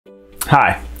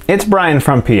Hi, it's Brian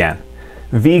from PN.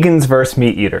 Vegans versus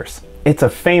meat eaters. It's a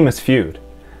famous feud.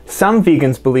 Some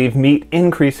vegans believe meat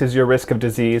increases your risk of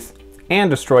disease and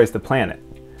destroys the planet.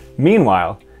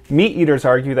 Meanwhile, meat eaters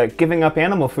argue that giving up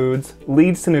animal foods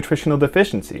leads to nutritional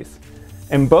deficiencies.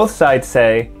 And both sides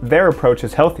say their approach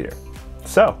is healthier.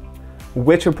 So,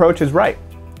 which approach is right?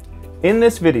 In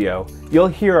this video, you'll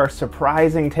hear our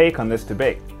surprising take on this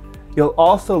debate. You'll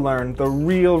also learn the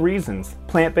real reasons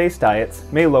plant-based diets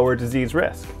may lower disease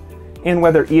risk, and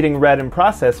whether eating red and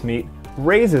processed meat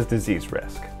raises disease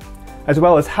risk, as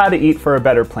well as how to eat for a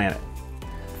better planet.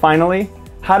 Finally,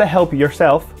 how to help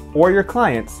yourself or your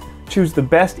clients choose the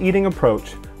best eating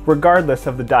approach regardless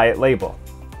of the diet label.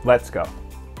 Let's go.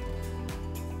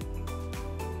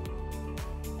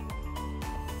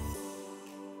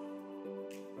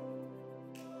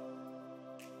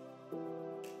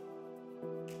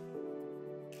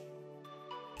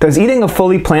 Does eating a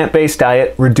fully plant-based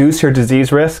diet reduce your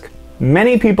disease risk?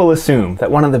 Many people assume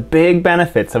that one of the big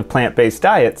benefits of plant-based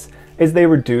diets is they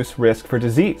reduce risk for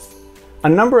disease. A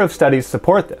number of studies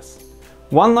support this.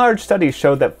 One large study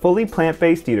showed that fully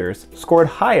plant-based eaters scored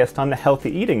highest on the Healthy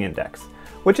Eating Index,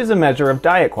 which is a measure of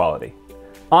diet quality.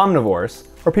 Omnivores,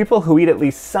 or people who eat at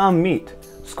least some meat,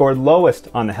 scored lowest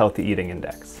on the Healthy Eating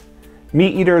Index.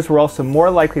 Meat eaters were also more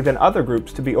likely than other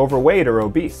groups to be overweight or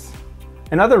obese.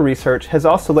 And other research has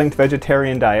also linked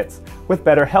vegetarian diets with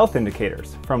better health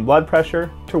indicators, from blood pressure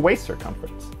to waist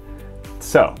circumference.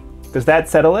 So, does that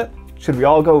settle it? Should we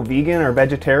all go vegan or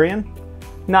vegetarian?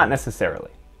 Not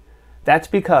necessarily. That's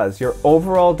because your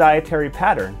overall dietary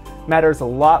pattern matters a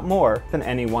lot more than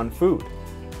any one food.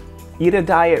 Eat a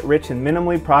diet rich in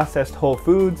minimally processed whole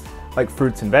foods like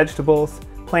fruits and vegetables,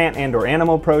 plant and/or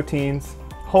animal proteins,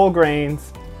 whole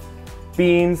grains,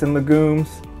 beans and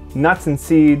legumes, nuts and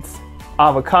seeds,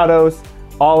 avocados,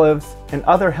 olives, and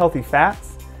other healthy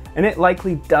fats, and it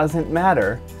likely doesn't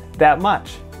matter that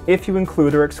much if you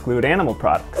include or exclude animal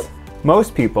products.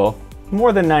 Most people,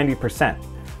 more than 90%,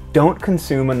 don't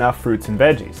consume enough fruits and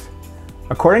veggies.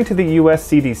 According to the US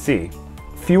CDC,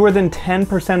 fewer than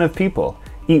 10% of people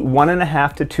eat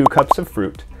 1.5 to 2 cups of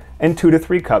fruit and 2 to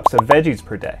 3 cups of veggies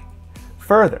per day.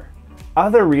 Further,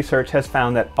 other research has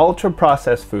found that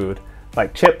ultra-processed food,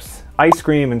 like chips, ice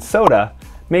cream, and soda,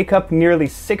 make up nearly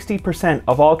 60%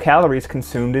 of all calories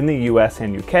consumed in the US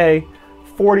and UK,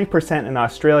 40% in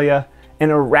Australia,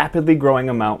 and a rapidly growing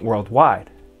amount worldwide.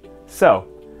 So,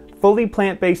 fully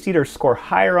plant-based eaters score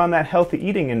higher on that Healthy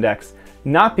Eating Index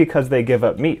not because they give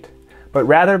up meat, but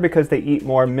rather because they eat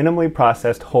more minimally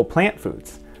processed whole plant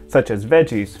foods, such as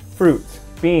veggies, fruits,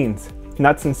 beans,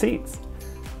 nuts, and seeds.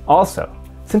 Also,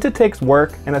 since it takes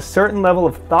work and a certain level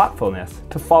of thoughtfulness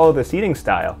to follow this eating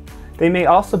style, they may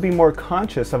also be more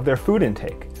conscious of their food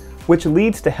intake, which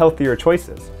leads to healthier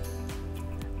choices.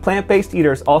 Plant-based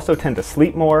eaters also tend to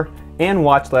sleep more and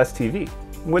watch less TV,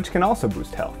 which can also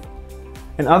boost health.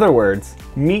 In other words,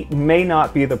 meat may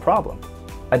not be the problem.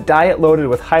 A diet loaded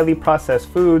with highly processed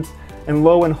foods and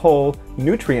low in whole,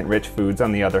 nutrient-rich foods,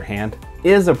 on the other hand,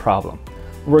 is a problem,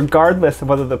 regardless of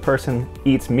whether the person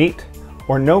eats meat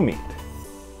or no meat.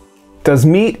 Does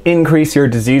meat increase your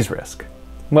disease risk?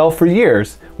 Well, for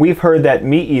years, we've heard that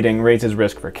meat eating raises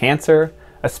risk for cancer,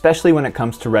 especially when it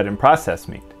comes to red and processed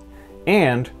meat.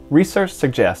 And research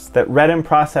suggests that red and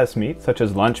processed meat, such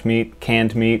as lunch meat,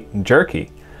 canned meat, and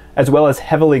jerky, as well as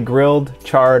heavily grilled,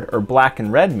 charred, or black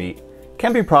and red meat,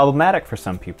 can be problematic for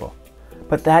some people.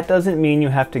 But that doesn't mean you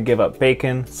have to give up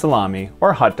bacon, salami,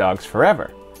 or hot dogs forever.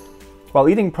 While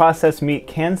eating processed meat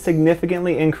can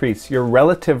significantly increase your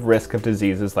relative risk of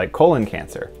diseases like colon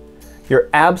cancer, your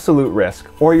absolute risk,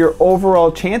 or your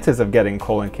overall chances of getting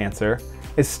colon cancer,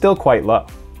 is still quite low.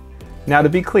 Now, to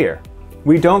be clear,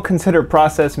 we don't consider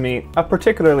processed meat a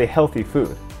particularly healthy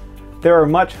food. There are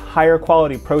much higher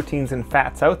quality proteins and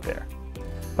fats out there.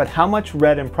 But how much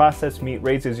red and processed meat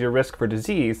raises your risk for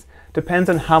disease depends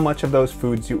on how much of those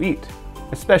foods you eat,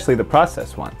 especially the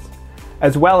processed ones,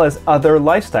 as well as other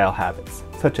lifestyle habits,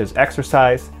 such as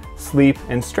exercise, sleep,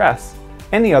 and stress,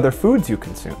 and the other foods you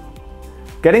consume.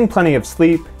 Getting plenty of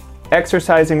sleep,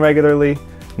 exercising regularly,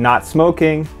 not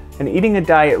smoking, and eating a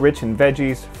diet rich in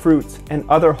veggies, fruits, and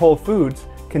other whole foods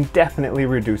can definitely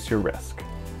reduce your risk.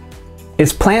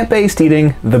 Is plant-based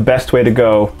eating the best way to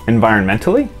go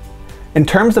environmentally? In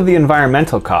terms of the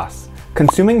environmental costs,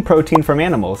 consuming protein from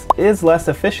animals is less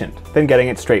efficient than getting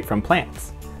it straight from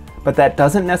plants. But that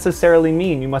doesn't necessarily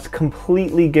mean you must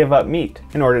completely give up meat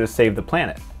in order to save the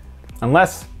planet.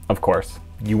 Unless, of course,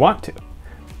 you want to.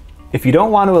 If you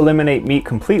don't want to eliminate meat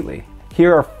completely,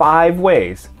 here are 5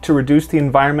 ways to reduce the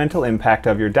environmental impact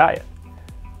of your diet.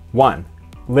 1.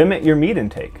 limit your meat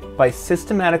intake by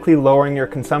systematically lowering your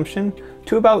consumption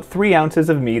to about 3 ounces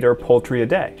of meat or poultry a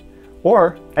day,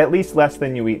 or at least less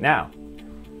than you eat now.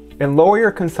 And lower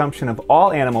your consumption of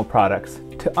all animal products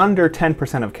to under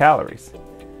 10% of calories.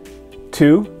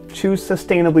 2. Choose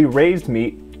sustainably raised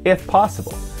meat if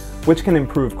possible, which can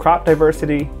improve crop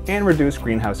diversity and reduce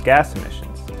greenhouse gas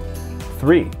emissions.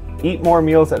 3. Eat more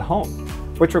meals at home,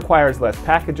 which requires less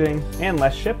packaging and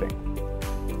less shipping.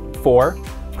 4.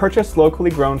 Purchase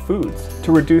locally grown foods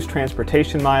to reduce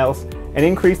transportation miles and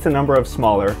increase the number of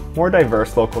smaller, more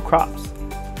diverse local crops.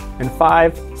 And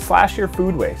 5. Slash your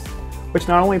food waste, which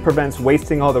not only prevents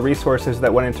wasting all the resources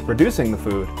that went into producing the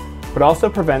food, but also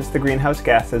prevents the greenhouse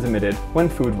gases emitted when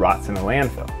food rots in a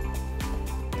landfill.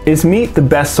 Is meat the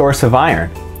best source of iron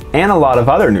and a lot of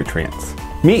other nutrients?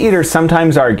 Meat eaters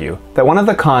sometimes argue that one of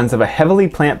the cons of a heavily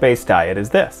plant-based diet is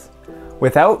this: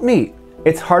 without meat,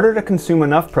 it's harder to consume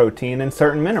enough protein and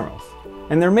certain minerals,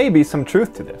 and there may be some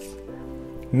truth to this.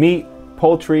 Meat,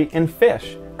 poultry, and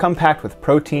fish come packed with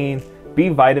protein, B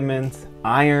vitamins,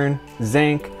 iron,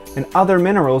 zinc, and other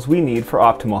minerals we need for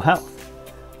optimal health.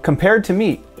 Compared to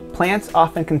meat, plants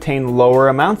often contain lower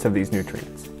amounts of these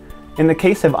nutrients. In the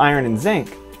case of iron and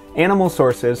zinc, animal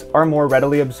sources are more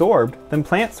readily absorbed than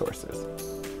plant sources.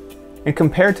 And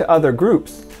compared to other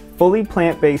groups, fully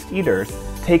plant-based eaters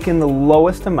take in the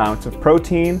lowest amounts of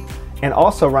protein and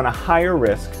also run a higher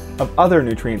risk of other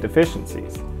nutrient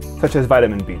deficiencies, such as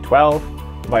vitamin B12,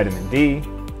 vitamin D,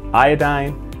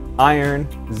 iodine, iron,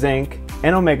 zinc,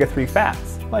 and omega-3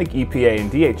 fats, like EPA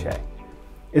and DHA.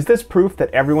 Is this proof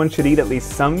that everyone should eat at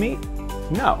least some meat?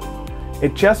 No.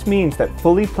 It just means that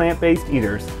fully plant-based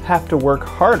eaters have to work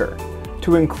harder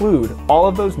to include all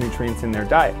of those nutrients in their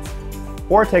diets,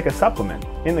 or take a supplement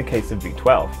in the case of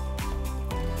B12.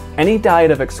 Any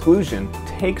diet of exclusion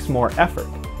takes more effort.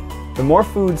 The more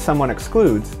food someone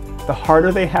excludes, the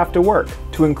harder they have to work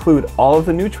to include all of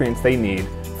the nutrients they need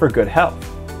for good health.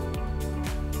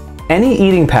 Any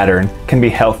eating pattern can be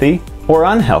healthy or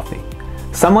unhealthy.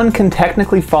 Someone can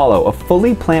technically follow a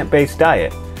fully plant-based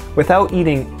diet without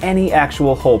eating any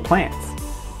actual whole plants,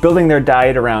 building their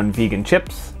diet around vegan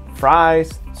chips,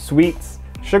 fries, sweets,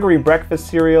 sugary breakfast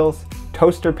cereals,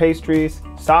 toaster pastries,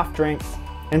 soft drinks,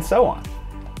 and so on.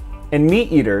 And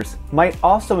meat eaters might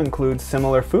also include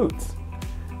similar foods.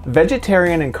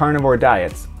 Vegetarian and carnivore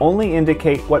diets only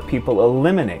indicate what people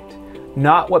eliminate,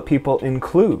 not what people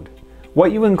include.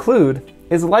 What you include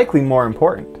is likely more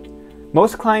important.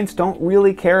 Most clients don't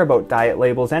really care about diet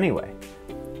labels anyway.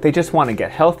 They just want to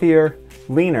get healthier,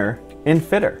 leaner, and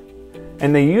fitter.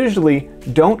 And they usually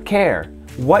don't care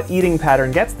what eating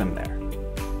pattern gets them there.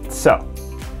 So,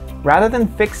 rather than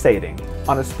fixating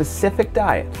on a specific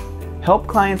diet, help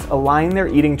clients align their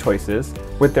eating choices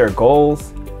with their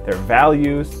goals, their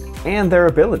values, and their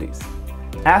abilities.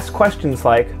 Ask questions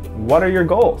like, what are your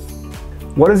goals?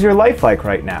 What is your life like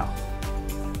right now?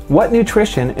 What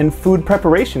nutrition and food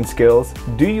preparation skills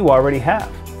do you already have?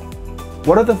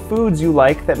 What are the foods you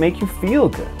like that make you feel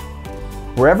good?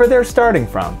 Wherever they're starting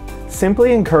from,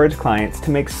 simply encourage clients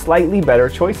to make slightly better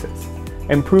choices,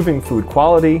 improving food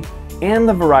quality and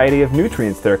the variety of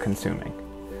nutrients they're consuming.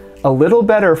 A little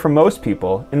better for most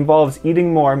people involves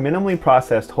eating more minimally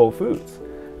processed whole foods,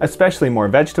 especially more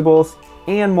vegetables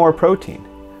and more protein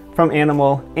from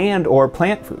animal and/or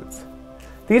plant foods.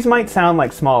 These might sound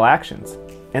like small actions,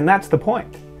 and that's the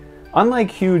point. Unlike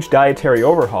huge dietary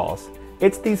overhauls,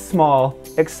 it's these small,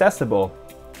 accessible,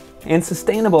 and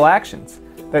sustainable actions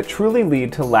that truly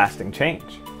lead to lasting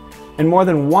change. And more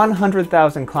than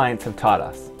 100,000 clients have taught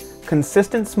us,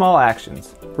 consistent small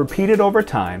actions, repeated over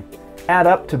time, add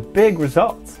up to big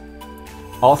results.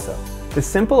 Also, the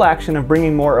simple action of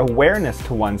bringing more awareness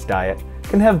to one's diet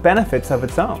can have benefits of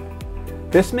its own.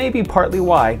 This may be partly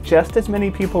why just as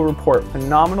many people report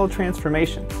phenomenal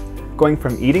transformations, going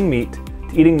from eating meat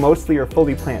to eating mostly or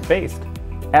fully plant-based,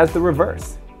 as the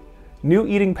reverse. New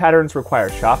eating patterns require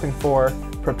shopping for,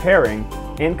 preparing,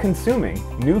 and consuming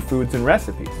new foods and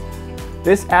recipes.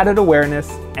 This added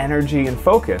awareness, energy, and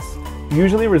focus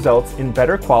usually results in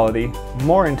better quality,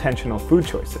 more intentional food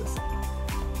choices.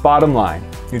 Bottom line,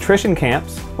 nutrition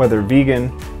camps, whether vegan,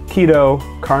 keto,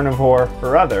 carnivore,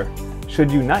 or other,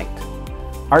 should unite.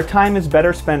 Our time is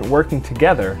better spent working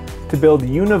together to build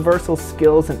universal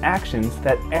skills and actions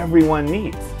that everyone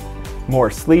needs.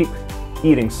 More sleep,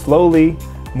 eating slowly,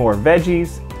 more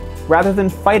veggies, rather than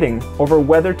fighting over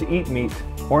whether to eat meat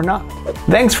or not.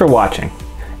 Thanks for watching.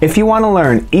 If you want to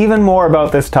learn even more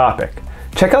about this topic,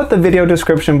 check out the video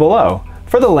description below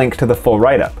for the link to the full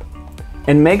write-up.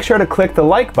 And make sure to click the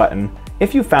like button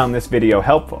if you found this video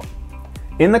helpful.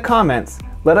 In the comments,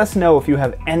 Let us know if you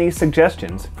have any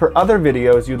suggestions for other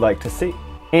videos you'd like to see.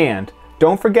 And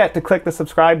don't forget to click the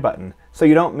subscribe button so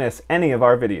you don't miss any of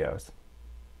our videos.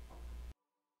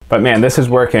 But man, this is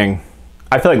working.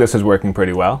 I feel like this is working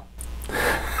pretty well.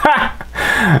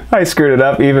 I screwed it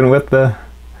up even with the...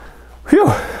 Whew!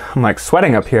 I'm like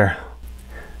sweating up here.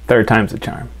 Third time's the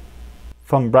charm.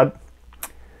 Fun, bud.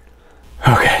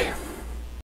 Okay.